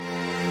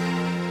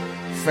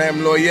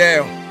Fam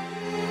loyal,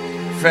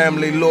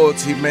 family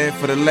loyalty, man,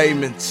 for the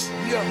layman's.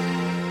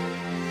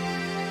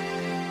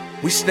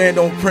 We stand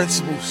on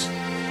principles,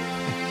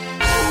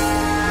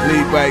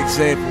 lead by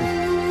example.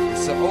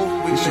 It's an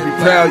oath we should be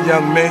proud,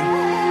 young men.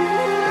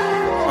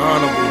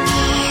 Honorable,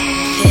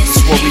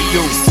 it's what we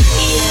do.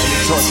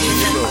 Talk to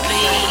you, look.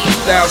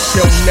 Thou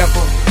shalt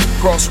never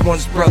cross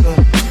one's brother.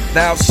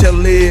 Thou shalt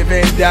live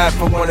and die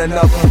for one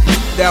another.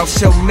 Thou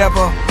shalt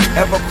never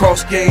ever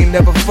cross game.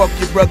 Never fuck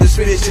your brother's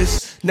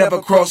bitches.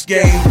 Never cross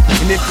game.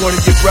 And if one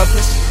of your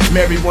brothers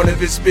marry one of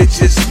his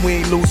bitches, we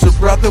ain't lose a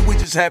brother, we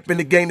just happen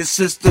to gain a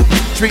sister.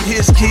 Treat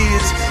his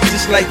kids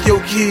just like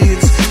your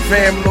kids.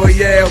 Fam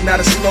loyal, not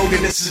a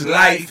slogan, this is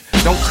life.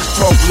 Don't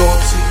just talk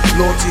loyalty,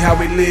 loyalty how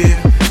we live.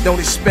 Don't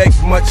expect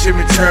much in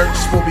return,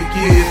 just what we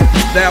give.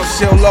 Thou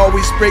shalt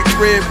always break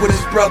bread with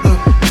his brother.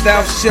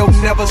 Thou shalt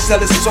never sell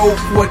his soul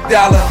for $1.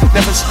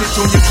 Never snitch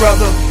on your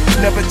brother.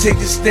 Never take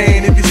a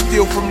stand if you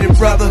steal from your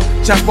brother.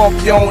 Chop off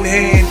your own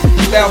hand.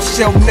 Thou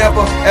shalt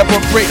never ever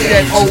break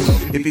that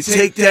oath. If you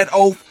take that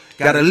oath,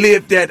 gotta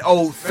live that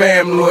oath.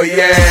 Fam loyal,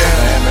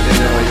 family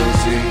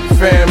loyalty.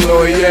 Fam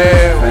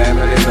loyal,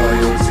 family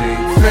loyalty.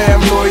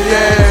 Fam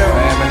loyal,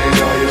 family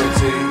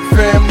loyalty.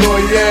 Fam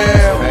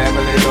loyal,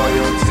 family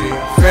loyalty.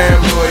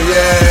 Fam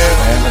loyal,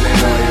 family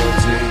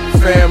loyalty.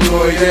 Fam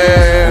loyal,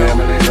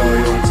 family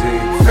loyalty.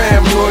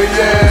 Fam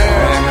loyal,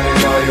 family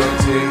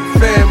loyalty.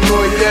 Fam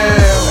loyal,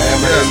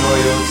 family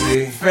loyalty.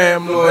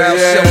 Fam loyal. Thou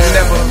shalt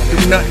never do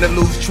nothing to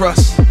lose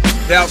trust.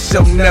 Thou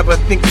shalt never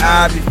think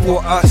I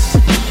before us.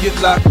 Get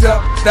locked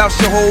up, thou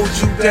shalt hold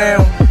you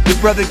down. Your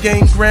brother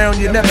gain ground,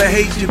 you never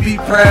hate, you be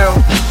proud.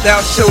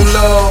 Thou shalt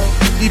love,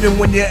 even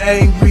when you're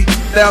angry.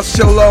 Thou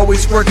shalt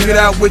always work it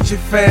out with your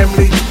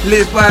family.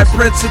 Live by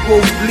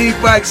principle, lead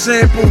by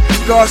example.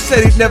 God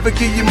said he'd never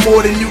give you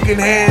more than you can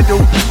handle.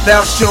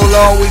 Thou shalt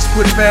always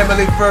put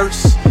family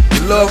first.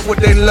 You love what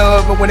they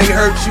love, and when they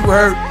hurt, you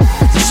hurt.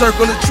 It's a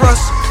circle of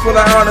trust full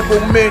of honorable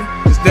men.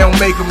 They don't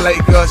make them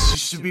like us, you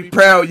should be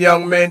proud,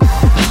 young men.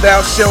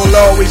 Thou shalt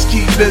always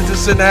keep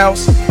business in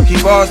house.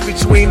 Keep ours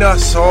between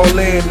us, all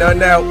in,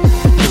 none out.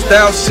 Cause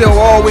thou shalt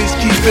always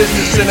keep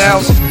business in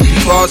house.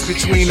 Keep ours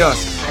between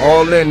us,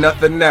 all in,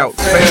 nothing out.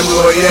 Fam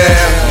loyal,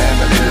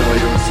 family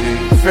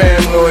loyalty.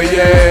 Fam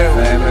loyal,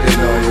 family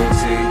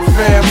loyalty.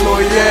 Fam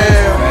loyal,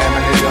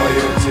 family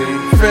loyalty.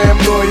 Fam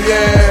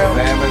loyal,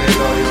 family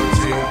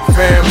loyalty.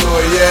 Fam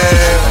loyal,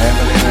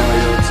 family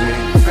loyalty.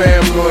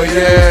 Fam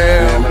loyal,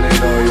 family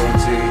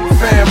loyalty.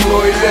 Fam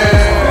loyal,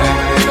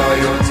 family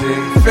loyalty.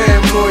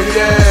 Fam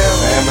loyal,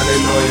 family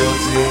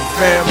loyalty.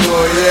 Fam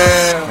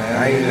loyal. I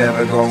ain't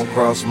never gonna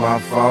cross my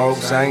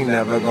folks. I ain't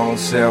never gonna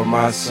sell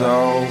my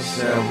soul.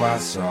 Sell my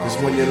soul. Cause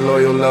when your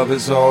loyal love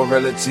is all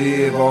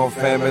relative, all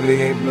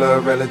family ain't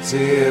blood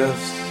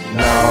relatives.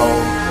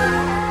 No.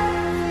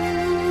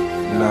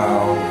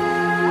 No.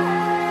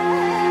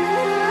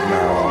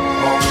 No.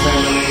 All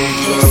family ain't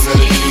blood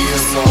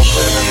relatives. All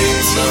family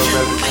ain't blood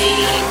relatives.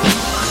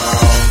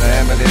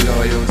 Family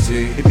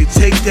loyalty. If you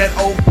take that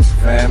oath,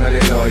 family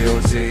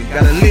loyalty.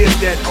 Gotta live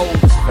that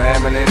oath,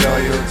 family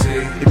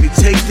loyalty. If you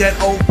take that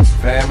oath,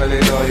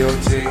 family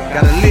loyalty.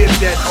 Gotta live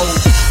that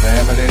oath,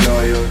 family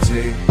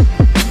loyalty.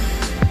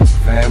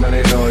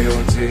 Family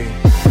loyalty.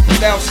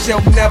 Thou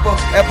shalt never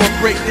ever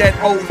break that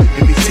oath.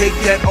 If you take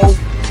that oath,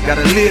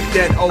 gotta live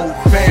that oath,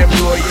 fam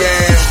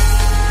loyal.